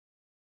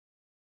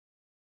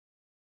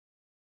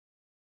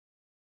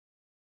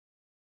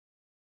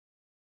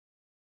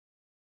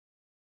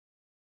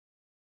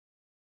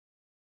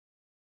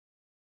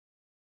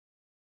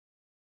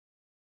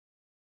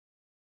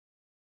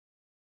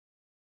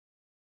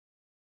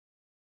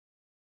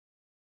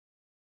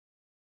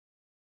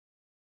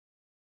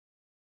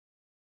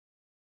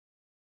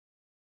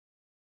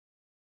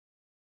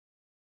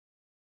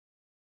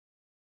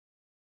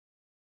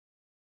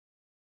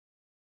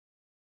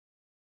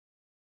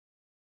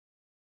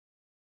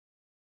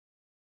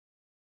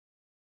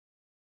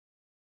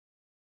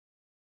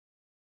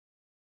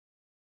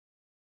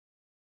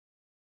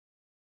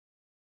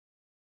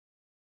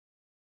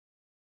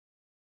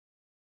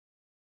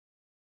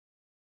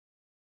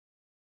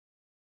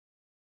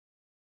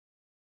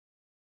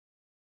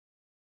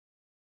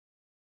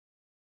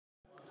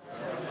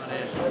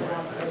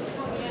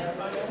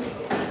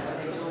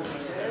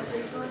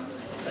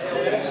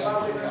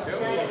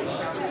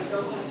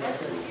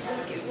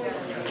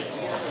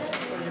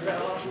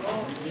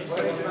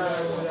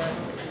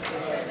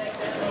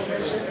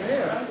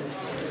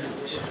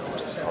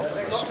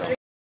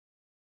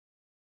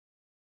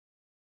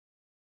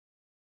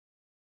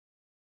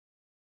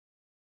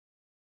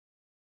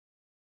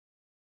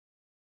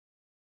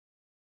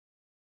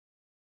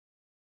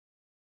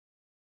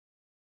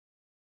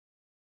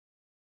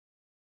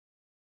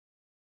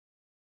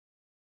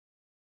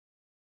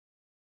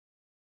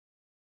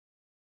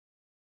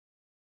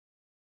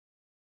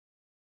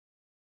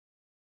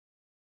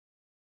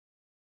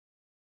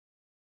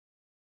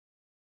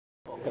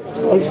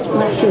I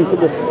smash into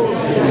the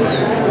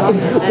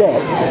deck,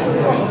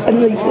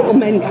 and these little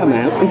men come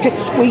out and just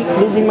sweep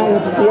the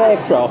remains of the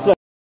aircraft.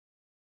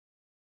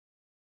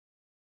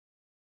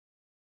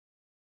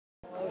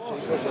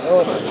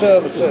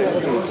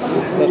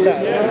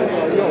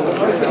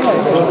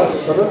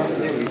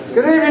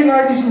 Good evening,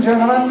 ladies and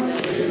gentlemen.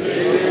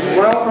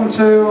 Welcome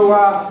to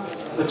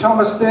the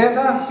Thomas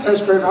Theatre,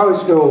 Kesgrave High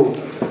School.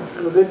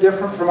 A little bit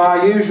different from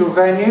our usual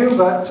venue,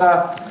 but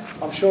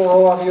I'm sure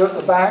all of you at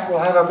the back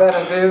will have a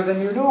better view than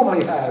you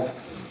normally have.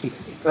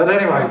 But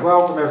anyway,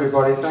 welcome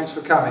everybody. Thanks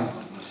for coming.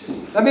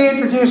 Let me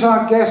introduce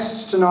our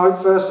guests tonight,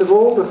 first of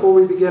all, before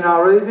we begin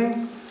our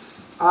evening.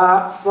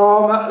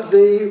 From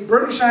the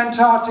British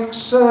Antarctic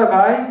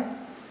Survey,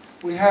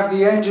 we have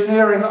the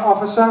engineering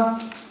officer,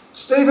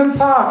 Stephen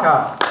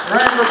Parker.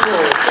 Round of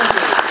applause. Thank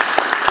you.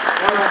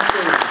 Well done,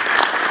 Stephen.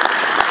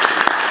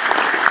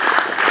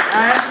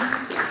 And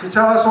to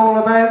tell us all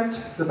about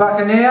the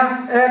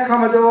Buccaneer, Air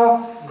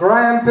Commodore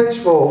Graham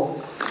Pitchfork.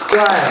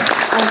 Graham,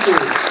 thank you.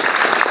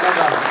 Well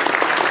done.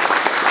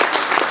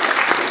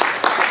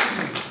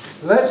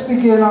 Let's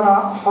begin on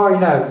a high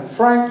note.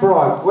 Frank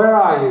Bright, where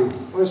are you?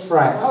 Where's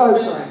Frank? Hello,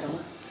 Frank.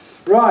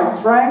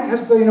 Right, Frank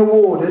has been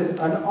awarded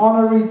an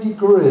honorary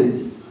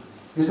degree.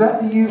 Is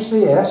that the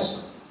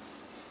UCS?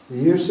 The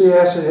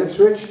UCS in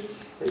Ipswich.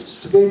 It's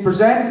to be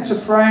presented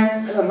to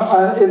Frank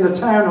in the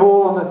town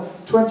hall on the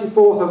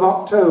 24th of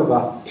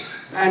October.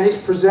 And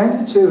it's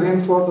presented to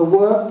him for the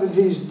work that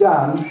he's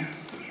done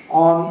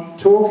on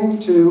talking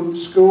to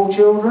school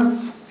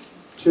children,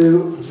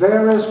 to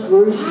various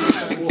groups,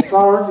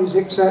 authorities,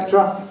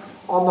 etc.,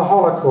 on the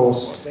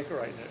Holocaust.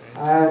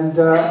 And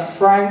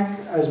Frank,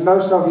 as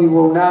most of you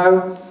will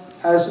know,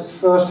 has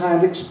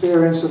first-hand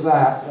experience of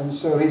that, and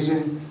so he's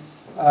in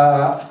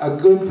a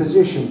good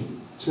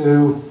position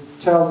to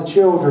tell the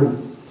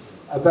children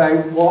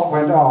about what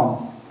went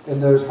on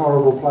in those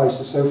horrible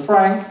places. So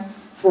Frank,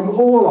 from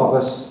all of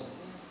us,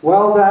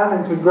 well done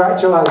and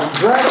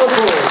congratulations. Round of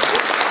applause.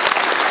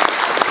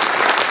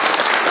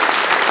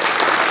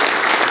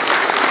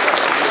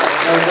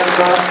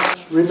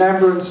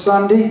 Remembrance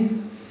Sunday,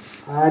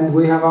 and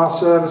we have our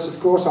service, of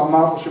course, on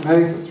Martlesham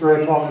Heath at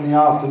 3 o'clock in the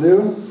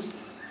afternoon.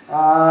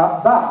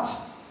 But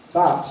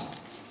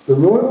the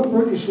Royal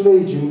British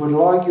Legion would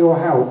like your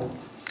help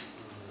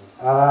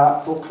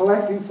for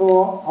collecting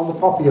on the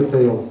Poppy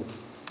Appeal.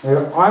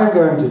 Now, I'm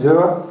going to do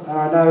it, and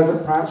I know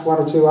that perhaps one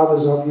or two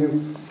others of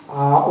you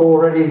are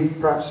already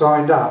perhaps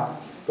signed up.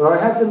 But I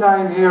have the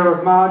name here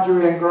of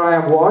Marjorie and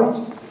Graham White,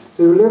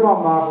 who live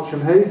on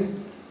Martlesham Heath,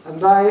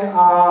 and they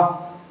are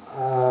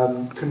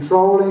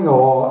controlling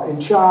or in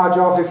charge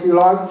of, if you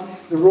like,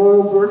 the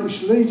Royal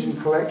British Legion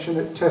collection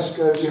at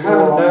Tesco's. If you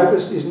haven't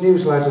noticed, his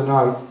newsletter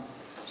note.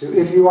 So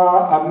if you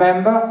are a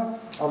member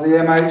of the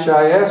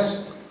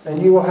MHAS, then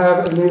you will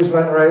have a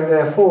newsletter out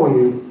there for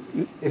you.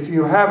 If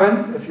you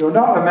haven't, if you're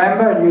not a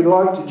member and you'd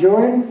like to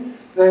join,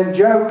 then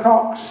Joe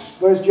Cox,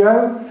 where's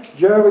Joe?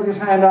 Joe with his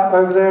hand up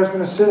over there is going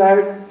to sit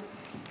out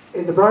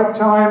in the break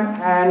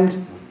time,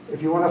 and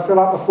if you want to fill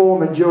up a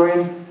form and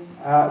join,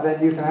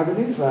 then you can have a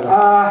newsletter.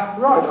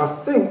 Right,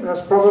 I think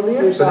that's probably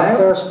it for our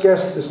first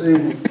guest this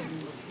evening.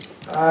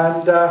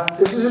 And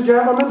this is a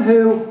gentleman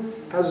who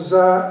has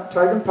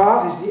taken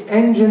part, he's the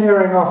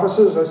engineering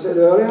officer, as I said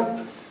earlier,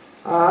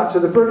 to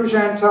the British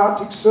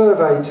Antarctic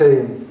Survey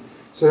team.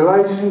 So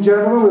ladies and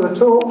gentlemen, with a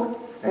talk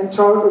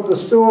entitled The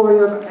Story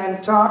of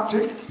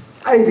Antarctic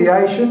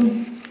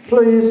Aviation,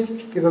 please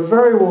give a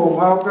very warm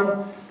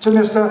welcome to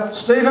Mr.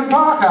 Stephen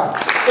Parker.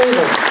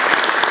 Stephen.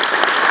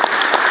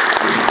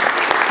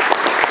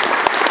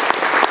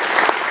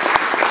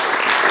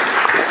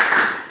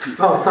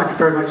 Well, thank you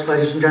very much,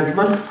 ladies and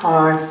gentlemen.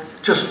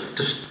 Just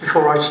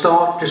before I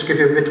start, just give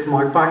you a bit of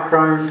my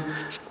background.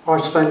 I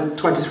spent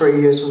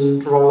 23 years in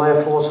the Royal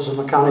Air Force as a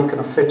mechanic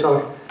and a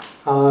fitter,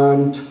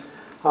 and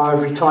I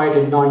retired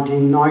in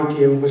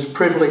 1990 and was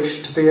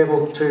privileged to be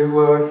able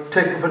to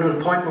take up an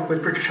appointment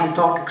with British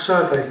Antarctic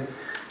Survey.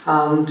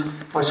 And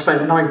I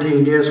spent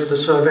 19 years with the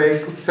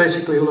survey,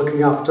 basically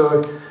looking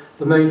after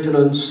the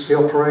maintenance, the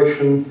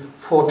operation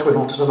for Twin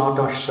Otters and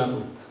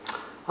R-7.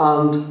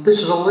 And this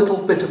is a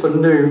little bit of a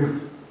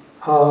new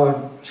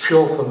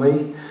show for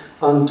me,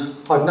 and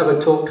I've never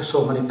talked to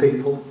so many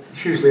people.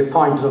 It's usually a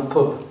pint in a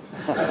pub.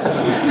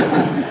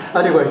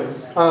 Anyway,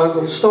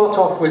 we'll start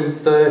off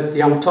with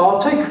the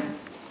Antarctic.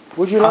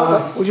 Would you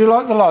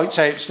like the lights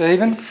out,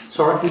 Stephen?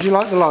 Sorry? Would you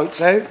like the lights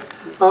out?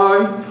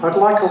 I'd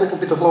like a little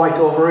bit of light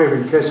over here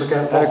in case I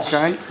get lost.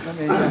 Okay. Let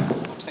me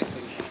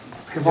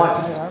If you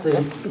like the...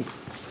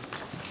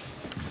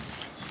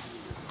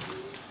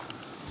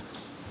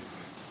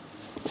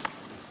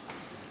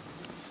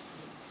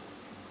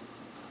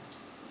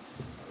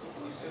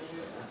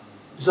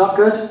 Is that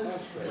good?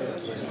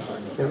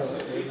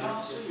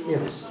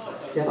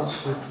 Yeah, that's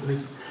fine for me.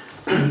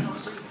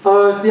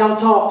 The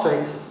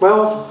Antarctic.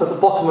 Well, at the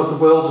bottom of the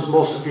world, as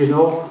most of you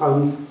know,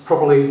 and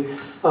probably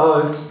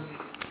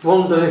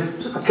wonder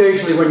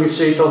occasionally when you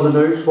see it on the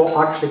news what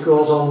actually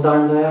goes on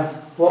down there.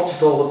 What's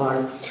it all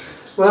about?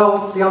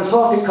 Well, the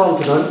Antarctic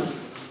continent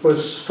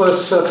was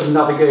first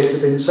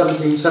circumnavigated in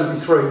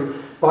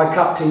 1773 by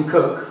Captain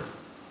Cook.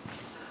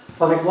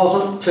 And it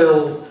wasn't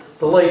till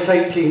the late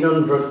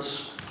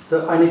 1800s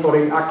that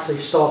anybody actually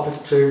started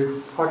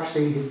to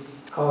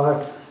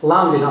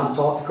land in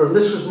Antarctica, and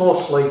this was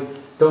mostly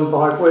done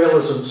by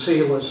whalers and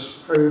sealers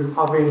who,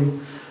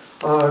 having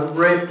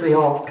raped the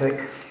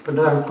Arctic, were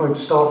now going to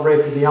start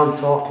raping the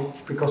Antarctic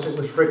because it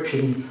was rich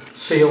in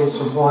seals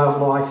and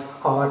wildlife,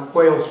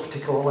 whales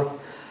particularly.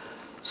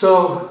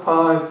 So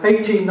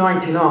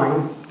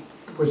 1899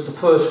 was the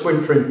first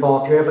wintering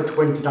party ever to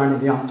winter down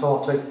in the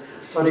Antarctic,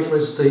 and it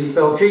was the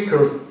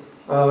Belgica.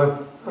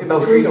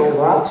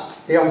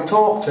 The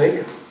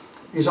Antarctic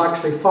is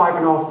actually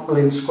 5.5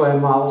 million square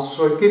miles,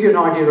 so to give you an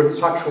idea of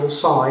its actual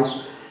size,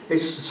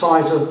 it's the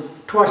size of,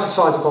 twice the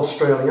size of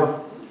Australia,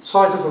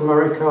 size of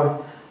America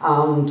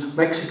and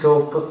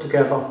Mexico put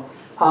together,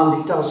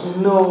 and it has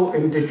no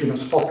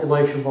indigenous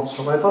population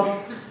whatsoever.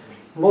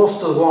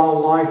 Most of the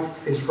wildlife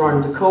is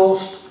round the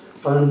coast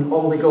and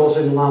only goes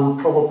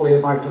inland probably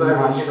about a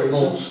mile at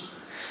most.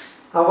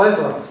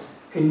 However,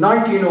 in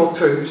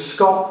 1902,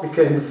 Scott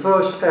became the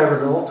first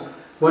aeronaut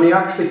when he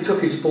actually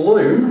took his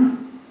balloon,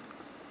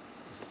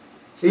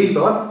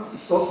 Eva,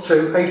 up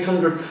to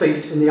 800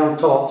 feet in the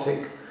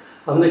Antarctic.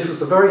 And this was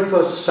the very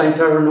first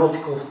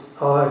aeronautical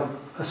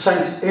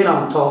ascent in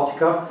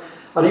Antarctica.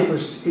 And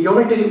he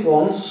only did it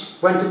once,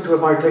 went up to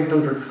about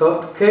 800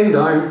 foot, came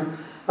down,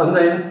 and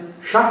then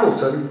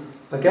Shackleton,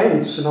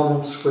 again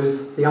synonymous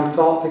with the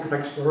Antarctic and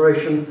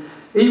exploration,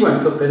 he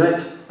went up in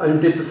it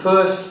and did the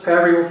first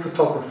aerial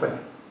photography.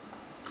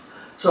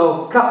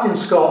 So Captain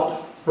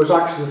Scott was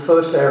actually the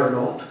first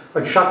aeronaut,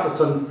 and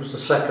Shackleton was the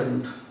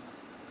second.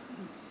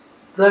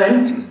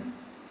 Then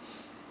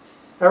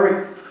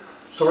Eric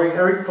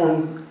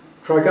von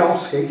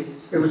Drygalski,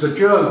 who was a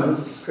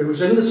German, who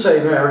was in the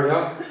same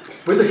area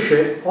with a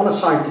ship on a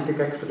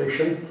scientific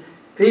expedition,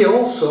 he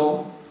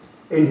also,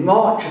 in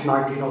March of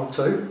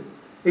 1902,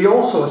 he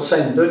also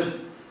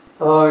ascended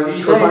to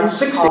about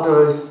 60.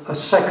 A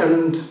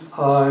second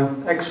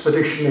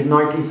expedition in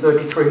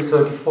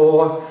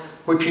 1933-34,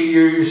 which he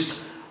used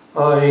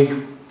a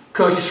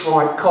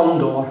Curtiss-Wright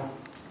Commodore.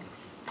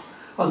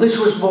 And this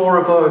was more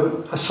of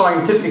a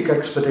scientific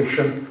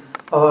expedition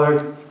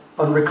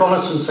and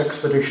reconnaissance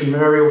expedition,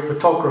 aerial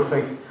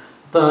photography,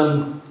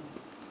 than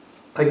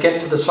a get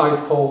to the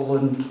South Pole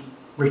and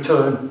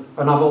return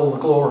and have all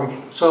the glory.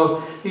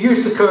 So he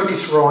used the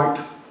Curtiss-Wright,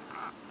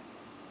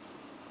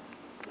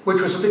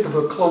 which was a bit of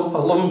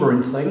a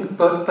lumbering thing,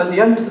 but at the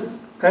end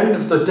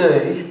of the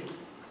day,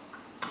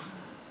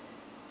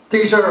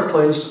 these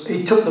aeroplanes,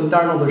 he took them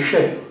down on the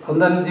ship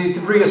and then he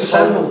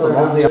reassembled them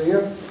on the...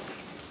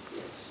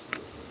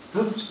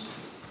 Oops.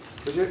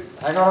 Would you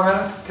hang on a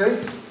minute,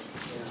 Keith?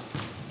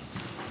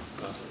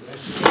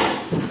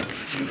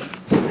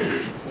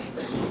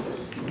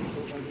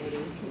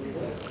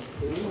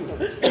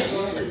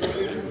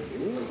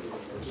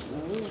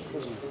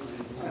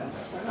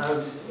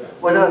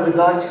 What I would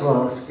like to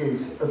ask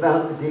is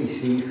about the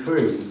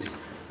DC-3s.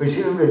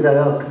 Presumably they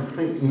are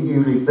completely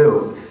newly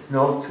built,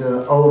 not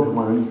older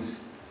ones.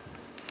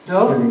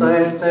 No,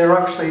 they're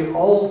actually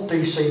old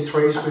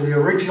DC-3s with the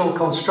original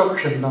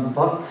construction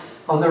number,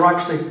 and they're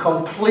actually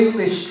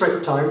completely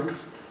stripped out,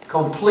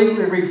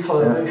 completely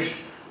refurbished,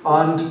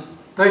 and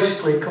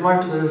basically come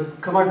out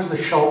of the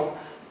shop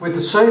with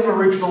the same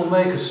original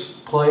maker's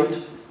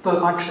plate,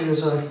 but actually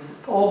as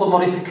all the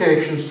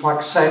modifications to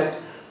accept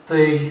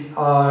the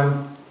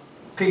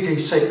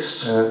PT6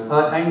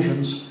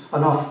 engines,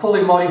 and are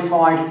fully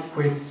modified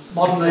with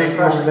modern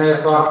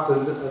aircraft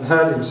and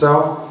hurt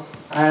himself.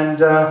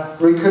 And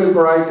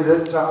recuperated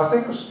at, I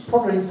think it was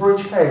probably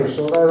Bridge House,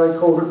 although they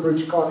called it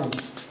Bridge Cottage,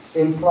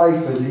 in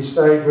Playford. He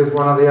stayed with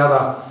one of the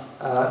other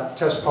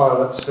test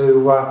pilots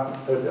who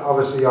had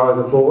obviously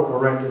either bought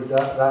or rented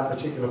that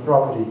particular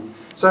property.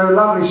 So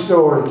lovely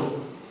story.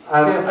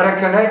 And a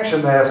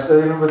connection there,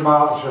 Stephen, with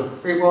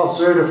Martlesham. It was.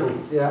 Beautiful,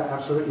 yeah,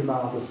 absolutely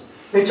marvellous.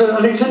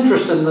 And it's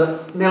interesting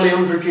that nearly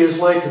 100 years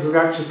later we've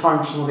actually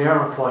found some of the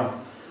aeroplane,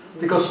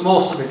 because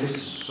most of it is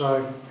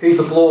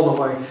either blown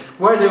away.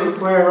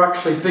 Where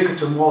actually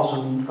Bickerton was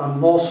and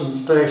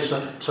Mawson's base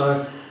at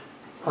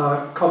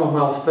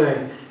Commonwealth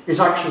Bay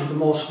is actually the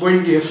most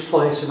windiest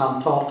place in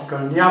Antarctica,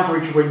 and the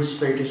average wind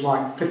speed is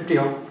like 50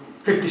 or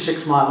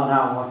 56 miles an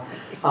hour.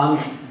 And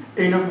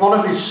in one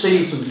of his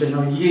seasons, in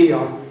a year,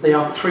 they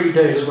had 3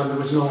 days when there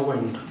was no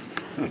wind.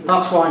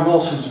 That's why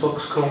Mawson's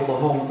book's called The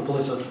Home of the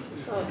Blizzard.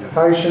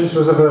 Patience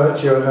was a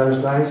virtue in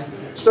those days.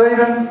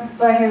 Stephen,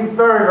 thank you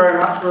very, very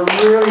much for a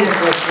really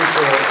interesting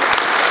talk.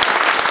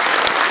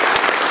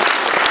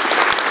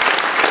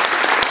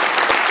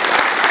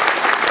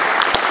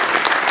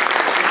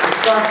 A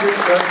subject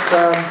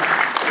that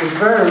is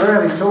very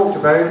rarely talked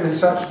about in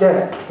such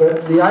depth,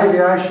 but the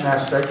aviation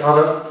aspect of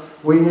it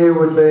we knew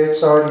would be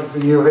exciting for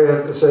you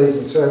here this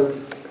evening. So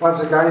once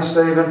again,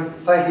 Stephen,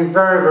 thank you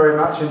very, very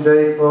much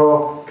indeed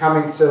for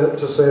coming to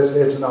see us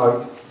here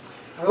tonight.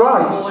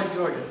 Right. I really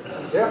enjoyed it.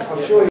 Yeah, I'm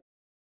sure you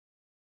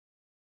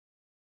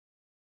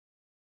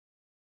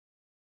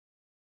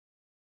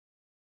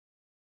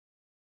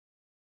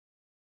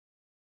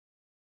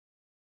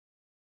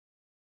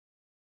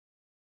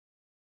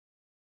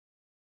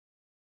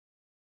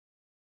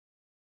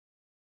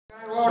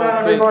Well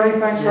done, everybody.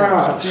 Thanks very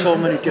much. So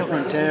many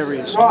different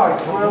areas.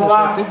 Right, we'll,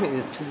 I think it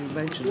is till you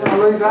mentioned it.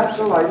 we'll leave that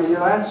till later, you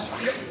lads.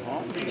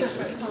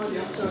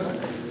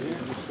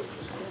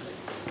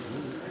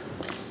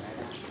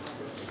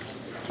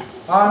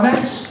 Our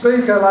next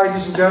speaker,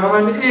 ladies and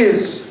gentlemen,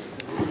 is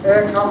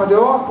Air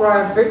Commodore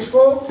Graham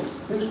Pitchfork,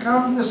 who's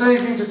come this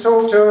evening to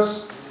talk to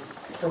us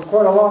from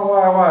quite a long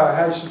way away,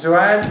 I hasten to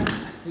add.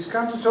 He's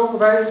come to talk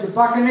about the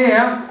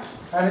Buccaneer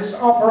and its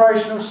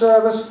operational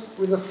service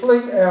with the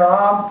Fleet Air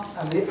Arm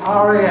and the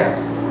RAF.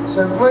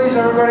 So please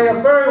everybody,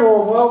 a very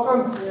warm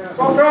welcome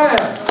from Graham.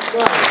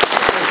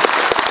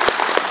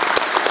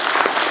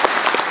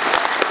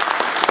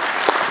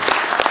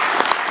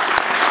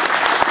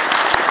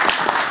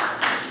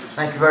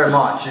 Thank you very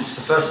much. It's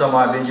the first time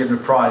I've been given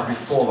a prize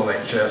before the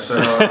lecture, so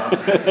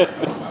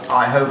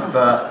I hope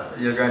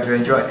you're going to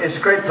enjoy it. It's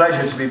a great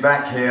pleasure to be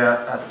back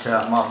here at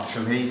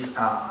Martlesham Heath.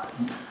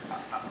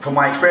 From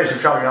my experience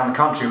of travelling around the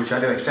country, which I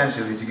do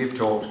extensively to give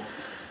talks,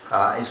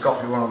 it's got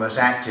to be one of the most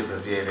active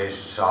of the aviation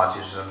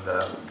societies and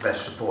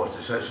best supported.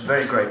 So it's a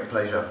very great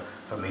pleasure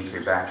for me to be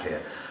back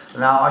here.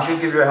 Now, I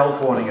should give you a health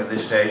warning at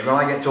this stage. When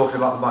I get talking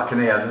about the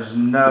Buccaneer, there's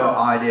no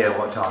idea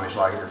what time it's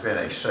likely to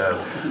finish. So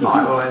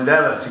I will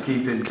endeavour to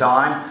keep in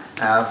time,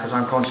 because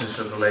I'm conscious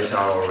of the late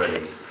hour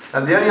already.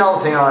 And the only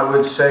other thing I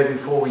would say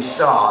before we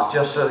start,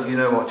 just so that you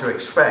know what to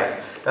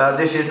expect,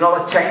 this is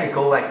not a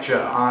technical lecture.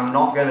 I'm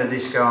not going to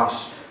discuss,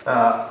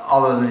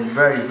 other than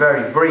very,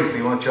 very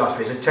briefly, once you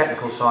ask me, the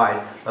technical side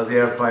of the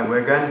airplane.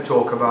 We're going to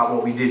talk about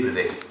what we did with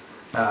it,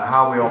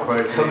 how we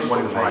operated it,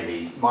 what it might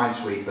be,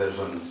 minesweepers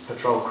and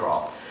patrol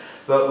craft.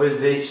 But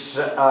with its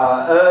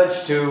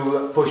urge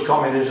to push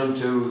communism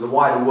to the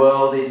wider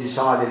world, it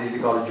decided it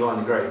had got to join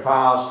the great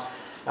powers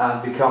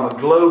and become a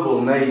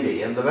global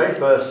navy. And the very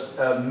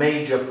first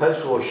major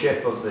post-war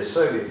ship of the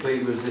Soviet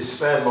fleet was this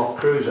Sverdlov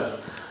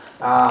cruiser.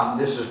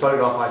 This is a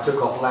photograph I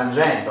took off Land's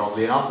End,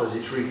 oddly enough, as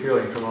it's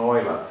refueling from an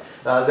oiler.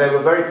 They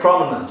were very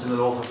prominent in the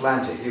North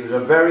Atlantic. It was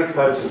a very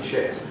potent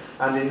ship.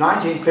 And in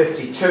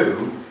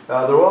 1952,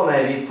 the Royal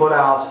Navy put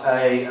out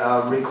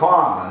a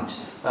requirement,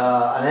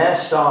 an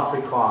air staff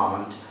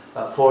requirement,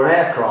 for an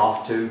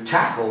aircraft to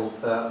tackle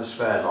the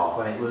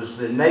Sverdlov. And it was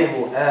the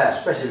Naval Air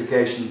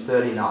Specification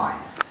 39,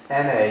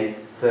 NA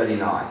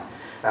 39.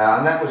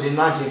 And that was in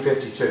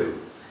 1952.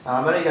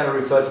 I'm only going to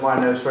refer to my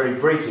notes very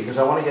briefly because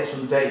I want to get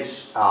some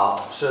dates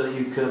out so that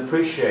you can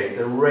appreciate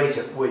the rate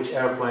at which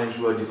airplanes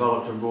were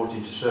developed and brought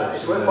into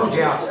service. It's worth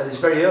pointing out at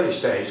this very early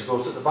stage, of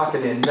course, that the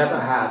Buccaneer never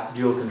had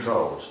dual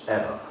controls,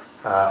 ever.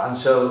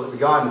 And so the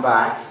guy in the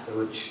back,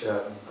 which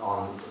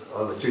on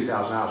over 2,000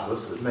 hours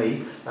worth, was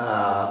me,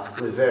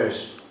 with various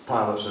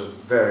pilots of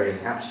varying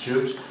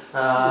aptitudes.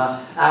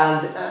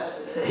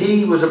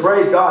 He was a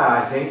brave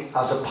guy, I think,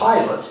 as a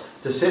pilot,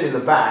 to sit in the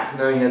back,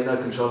 knowing he had no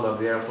control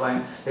over the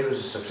airplane. It was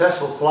a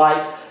successful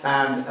flight,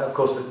 and of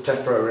course the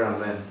test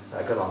program then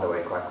got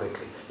underway quite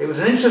quickly. It was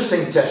an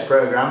interesting test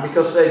program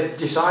because they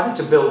decided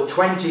to build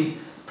 20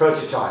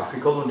 prototypes. We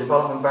call them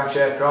development batch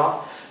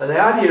aircraft. And the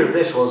idea of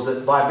this was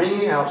that by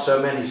bringing out so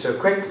many so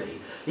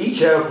quickly,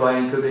 each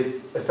airplane could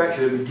be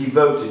effectively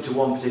devoted to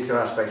one particular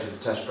aspect of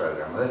the test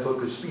program, and therefore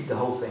could speed the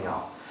whole thing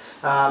up.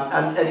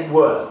 And it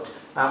worked.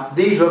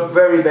 These were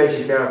very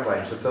basic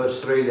airplanes. The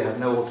first three, they had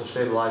no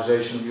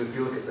auto-stabilization. If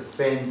you look at the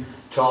fin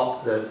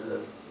top, there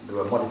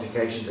were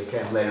modifications that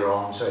came later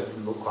on, so it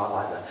didn't look quite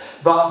like that.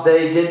 But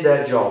they did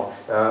their job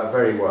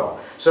very well.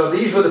 So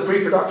these were the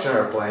pre-production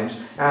airplanes,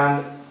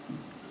 and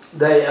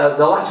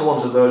the latter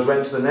ones of those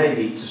went to the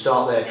Navy to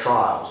start their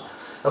trials.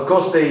 Of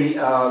course,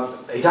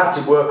 it had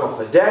to work off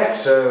the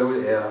deck, so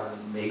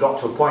it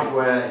got to a point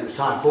where it was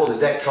time for the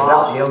deck trial.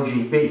 Without the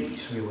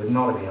LGBs, we would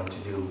not have been able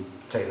to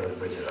take those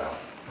bridges out.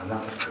 And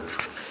that was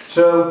crucial.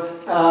 So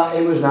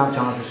it was now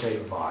time to say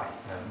goodbye,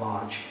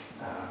 March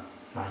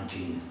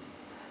 19.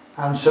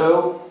 And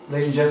so,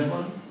 ladies and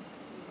gentlemen,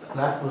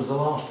 that was the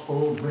last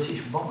all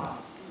British bomber,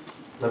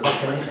 the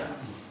Buccaneer.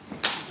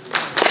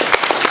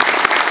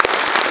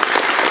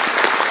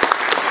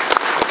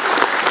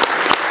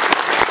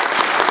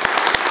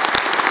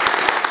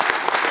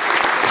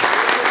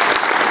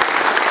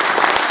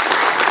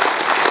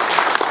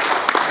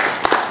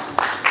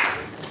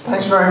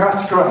 Thanks very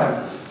much,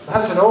 Graham.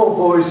 That's an old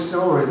boy's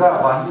story,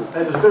 that one.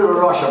 It was a bit of a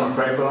rush, I'm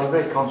afraid, but I'm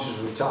very conscious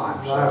of the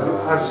time. So,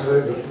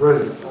 absolutely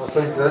brilliant. I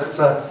think that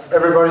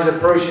everybody's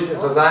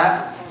appreciative of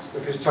that,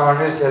 because time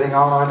is getting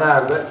on, I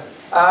know. But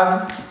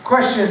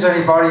questions,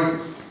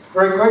 anybody?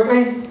 Very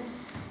quickly?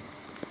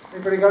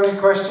 Anybody got any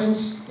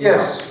questions?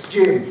 Yes,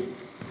 Jim.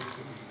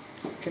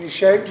 Can you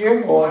shape,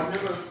 Jim? Or I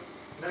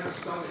never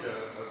studied a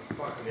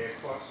Buccaneer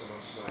quite so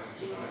much as I have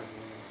tonight.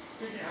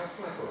 Did you have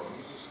flaperons?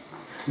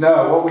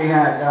 No, what we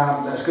had,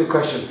 that's a good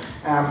question.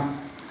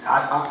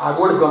 I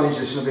would have gone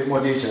into this in a bit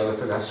more detail if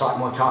I had slightly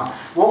more time.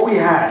 What we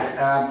had,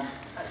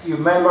 you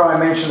remember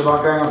I mentioned about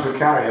going onto a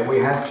carrier,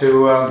 we had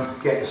to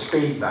get the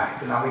speed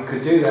back. Now we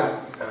could do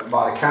that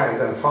by the carrier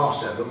going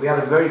faster, but we had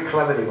a very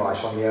clever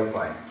device on the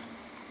airplane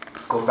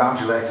called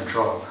boundary layer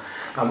control.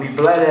 And we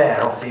bled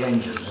air off the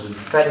engines and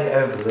fed it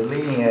over the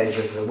leading edge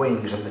of the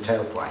wings and the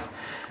tailplane.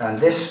 And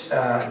this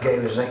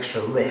gave us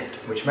extra lift,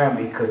 which meant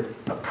we could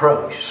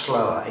approach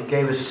slower. It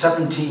gave us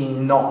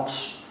 17 knots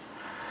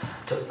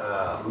to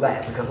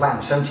left. We could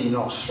land 17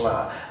 knots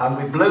slower. And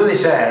we blew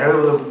this air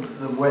over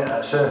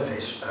the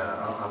surface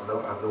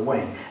of the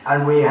wing.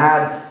 And we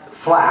had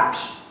flaps,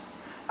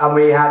 and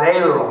we had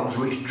ailerons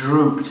which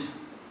drooped.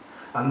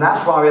 And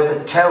that's why we had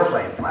the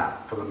tailplane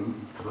flap for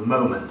the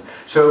moment.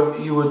 So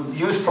you would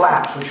use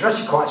flaps, which are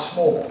actually quite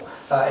small,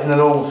 in a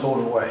normal sort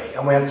of way.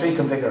 And we had 3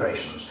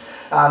 configurations.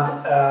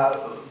 And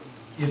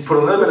you'd put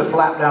a little bit of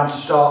flap down to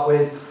start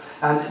with,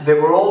 and they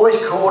were always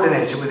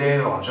coordinated with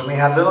ailerons. And we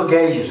had little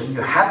gauges, and you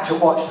had to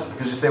watch them,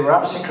 because if they were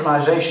out of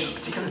synchronization,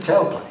 particularly the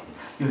tailplane,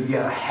 you would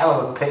get a hell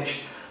of a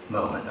pitch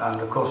moment. And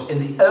of course,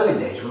 in the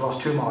early days, we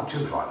lost 2 Mark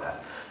IIs like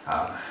that.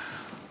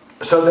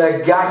 So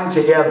they're ganged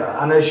together,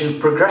 and as you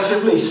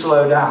progressively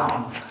slow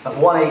down, at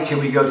 180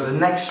 we go to the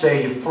next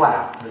stage of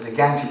flap, but they're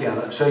ganged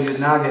together, so you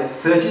now get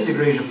 30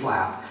 degrees of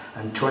flap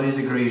and 20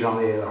 degrees on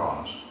the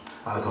ailerons.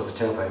 And of course the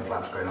tailplane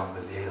flap's going up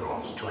with the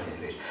ailerons at 20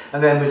 degrees. And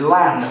then we'd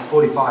land at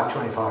 45,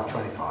 25,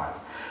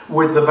 25,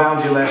 with the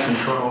boundary layer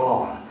control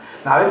on.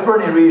 Now if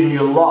for any reason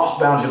you lost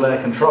boundary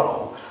layer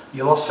control,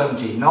 you lost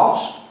 17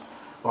 knots,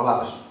 well that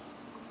was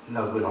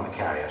no good on a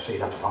carrier, so you'd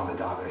have to find the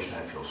diversion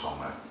airfield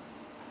somewhere.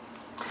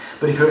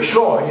 But if you're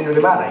sure, it didn't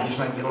really matter, you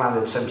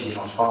landed 17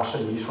 knots faster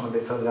and you just went a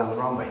bit further down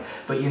the runway.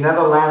 But you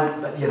never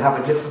land, you'd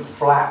have a different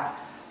flap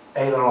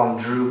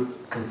aileron droop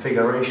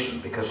configuration,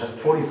 because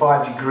at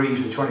 45 degrees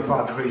and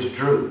 25 degrees of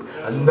droop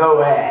and no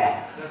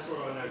air. That's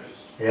what I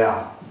noticed.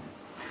 Yeah.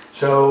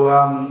 So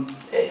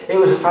it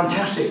was a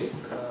fantastic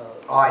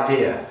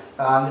idea,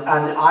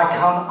 and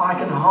I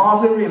can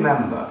hardly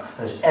remember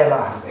us ever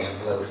having a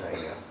blow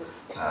failure.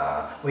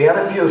 We had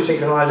a few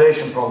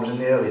synchronization problems in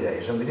the early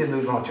days, and we did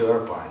lose 1 or 2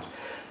 aeroplanes.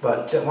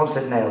 But once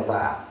they'd nailed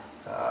that,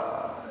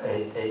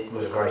 it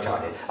was a great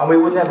idea. And we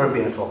would never have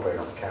been able to operate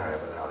on the carrier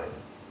without it.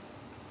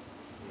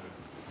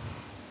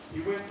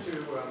 You went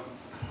to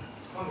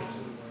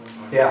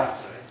Commodore, Yeah.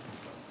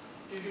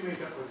 Did you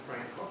meet up with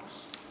Frank Cox?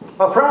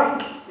 Oh,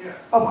 Frank? Yeah.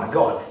 Oh my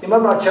God. You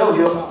remember I told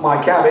you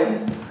my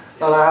cabin,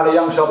 and I had a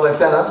young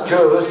sub-lieutenant, 2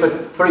 of us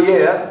for a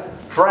year.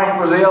 Frank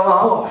was the other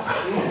half.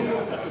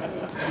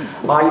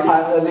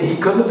 He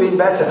couldn't have been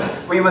better.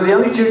 We were the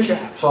only 2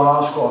 chaps on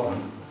our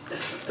squadron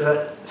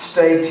that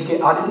stayed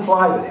together. I didn't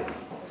fly with him,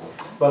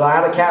 but I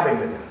had a cabin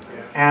with him,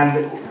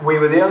 and we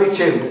were the only 2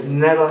 that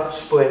never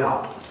split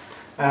up,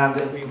 and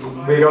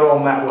we got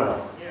on that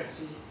well. Yes,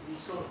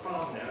 he's sort of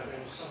farm now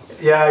doing something.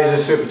 Yeah,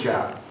 he's a super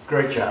chap,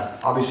 great chap.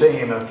 I'll be seeing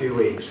him in a few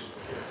weeks.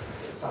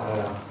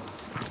 I'm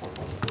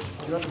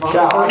not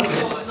sure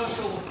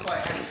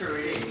quite how true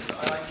it is, but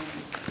I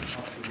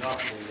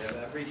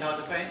like retail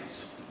defence.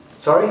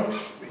 Sorry?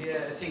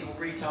 Yeah, a thing called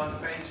retail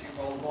defence. You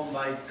roll one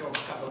bay, drop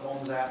a couple of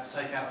bombs out to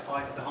take out the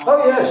fight at the heart.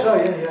 Oh yes,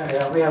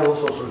 yeah. We had all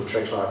sorts of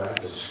tricks like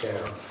that just to scare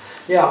them.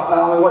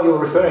 Yeah, what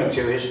you're referring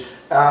to is,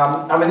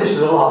 this is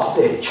the last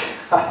ditch.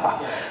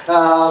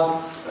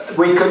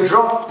 We could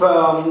drop,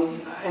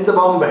 in the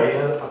bomb bay,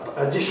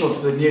 additional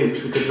to the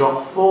nukes, we could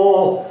drop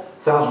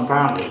 4,000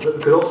 pounders, but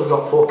we could also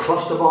drop 4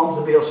 cluster bombs,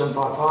 the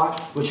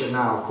BL-755, which are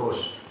now, of course,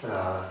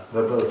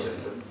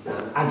 verboten,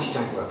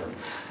 anti-tank weapon.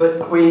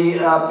 But we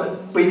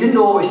didn't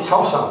always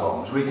toss our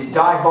bombs. We did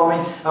dive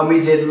bombing, and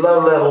we did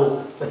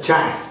low-level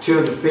attack,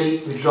 200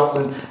 feet, we dropped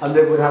them, and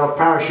then we'd have a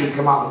parachute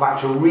come out the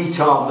back to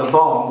retard the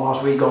bomb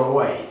whilst we got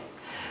away.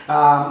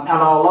 And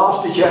our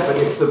last ditch effort,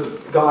 if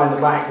the guy in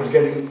the back was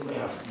getting,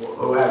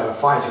 whoever,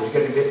 fighter, was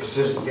getting a bit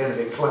persistent, getting a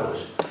bit close,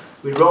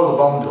 we'd roll the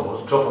bomb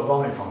doors, drop a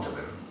bomb in front of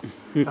him,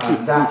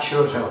 and that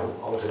sure as hell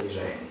altered his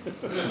aim.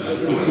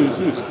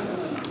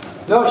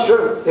 No, it's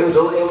true. It was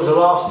a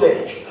last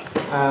ditch,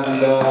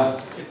 and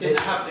it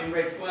didn't have the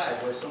red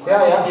flag where someone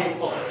did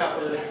pop a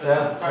couple of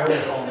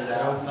practice bombs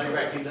out, and they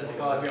reckoned that the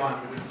guy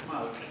behind them would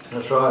smoke.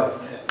 That's right.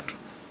 Yeah.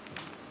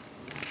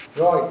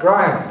 Right,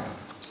 Graham,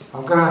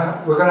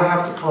 we're going to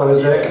have to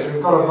close there because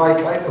we've got to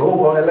vacate the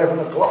hall by 11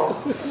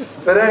 o'clock.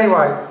 But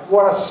anyway,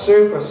 what a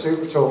super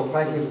talk.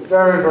 Thank you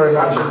very, very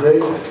much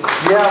indeed.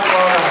 Yeah,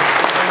 well done.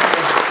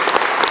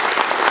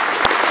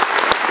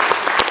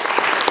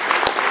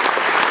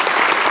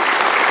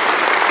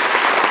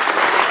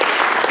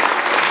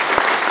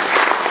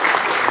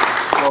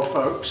 Well,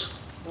 folks,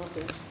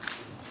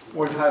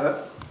 we've had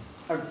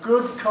a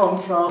good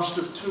contrast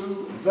of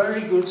 2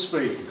 very good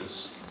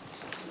speakers.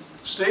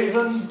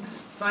 Stephen,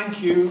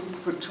 thank you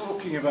for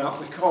talking about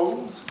the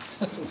cold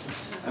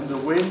and the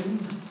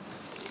wind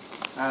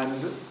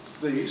and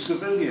the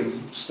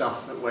civilian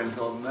stuff that went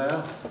on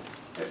there.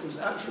 It was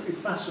absolutely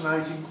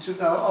fascinating to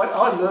know.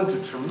 I learned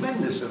a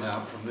tremendous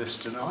amount from this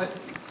tonight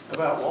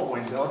about what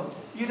went on.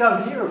 You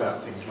don't hear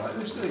about things like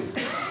this, do you?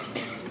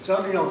 It's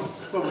only on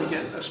when we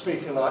get a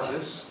speaker like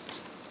this.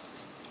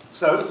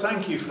 So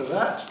thank you for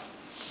that.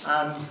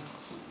 And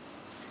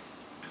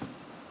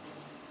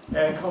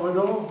Air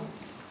Commodore,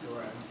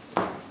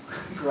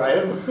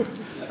 Graham,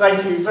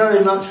 thank you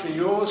very much for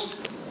yours.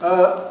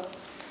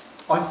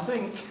 I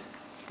think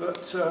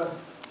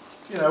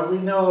that we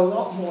know a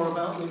lot more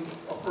about the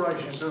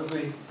operations of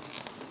the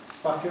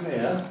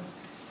buccaneer,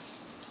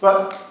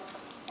 but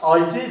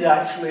I did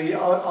actually,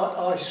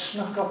 I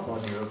snuck up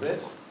on you a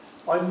bit.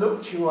 I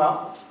looked you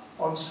up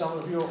on some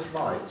of your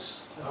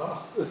flights.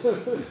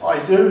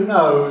 I do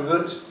know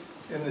that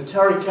in the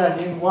Terry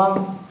Canyon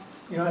one,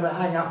 you had to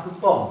hang up a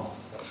bomb.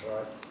 That's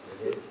right,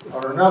 we did.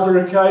 On another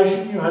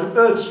occasion, you had a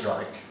bird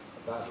strike.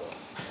 A bad one.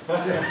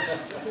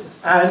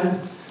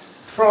 And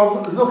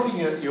from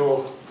looking at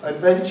your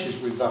adventures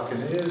with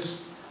buccaneers,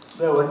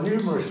 there were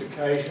numerous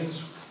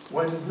occasions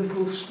when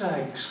little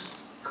snags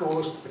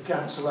caused the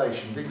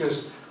cancellation,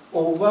 because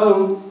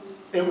although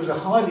it was a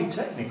highly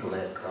technical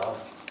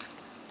aircraft,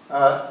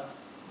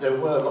 there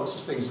were lots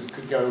of things that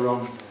could go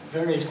wrong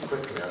very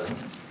quickly, I think.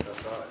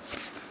 That's right.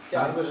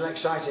 Yeah, it was an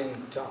exciting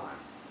time.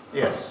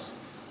 Yes.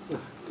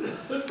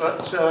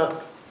 But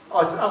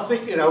I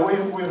think, you know,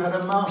 we've had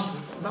a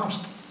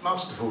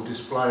masterful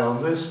display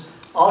on this.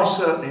 I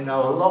certainly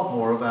know a lot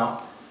more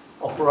about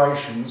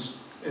operations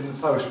in the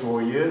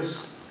post-war years,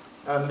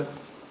 and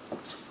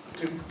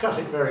to cut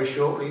it very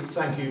shortly,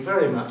 thank you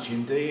very much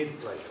indeed.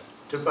 Pleasure.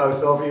 To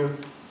both of you.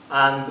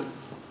 And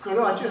could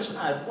I just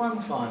add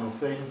one final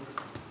thing?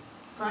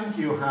 Thank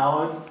you,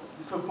 Howard,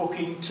 for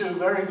booking two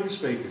very good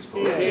speakers for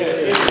us.